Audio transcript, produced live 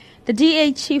The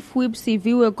DA chief whip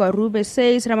Siviwe Gwarube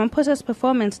says Ramaphosa's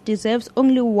performance deserves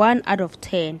only 1 out of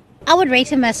 10. I would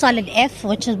rate him a solid F,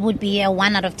 which would be a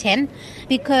 1 out of 10,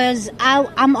 because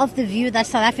I'm of the view that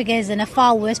South Africa is in a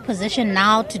far worse position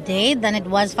now today than it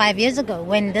was 5 years ago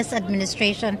when this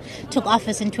administration took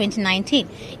office in 2019.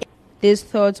 These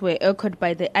thoughts were echoed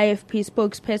by the IFP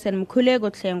spokesperson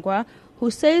Mkhuleko Tlengwa, who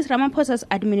says Ramaphosa's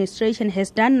administration has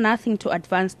done nothing to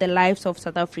advance the lives of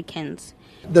South Africans.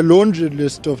 The laundry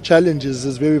list of challenges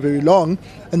is very, very long,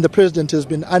 and the president has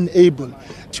been unable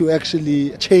to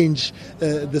actually change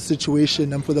the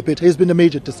situation, and for the better. It's been a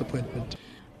major disappointment.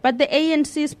 But the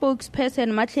ANC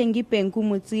spokesperson Mahlengi Pengu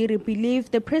Mutsiri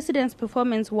believed the president's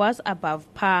performance was above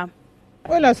par.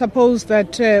 Well, I suppose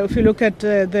that if you look at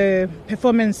the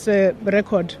performance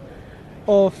record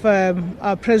of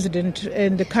our president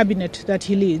and the cabinet that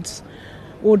he leads,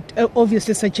 would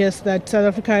obviously suggest that South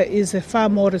Africa is a far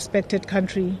more respected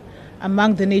country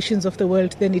among the nations of the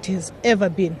world than it has ever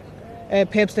been.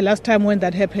 Perhaps the last time when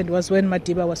that happened was when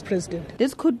Madiba was president.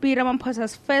 This could be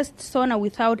Ramaphosa's first SONA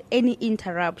without any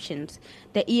interruptions.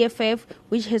 The EFF,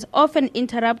 which has often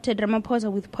interrupted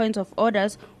Ramaphosa with points of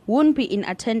orders, won't be in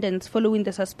attendance following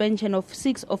the suspension of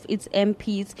 6 of its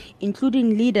MPs,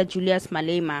 including leader Julius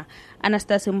Malema.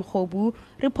 Anastasia Mkhobu,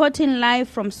 reporting live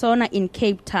from SONA in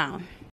Cape Town.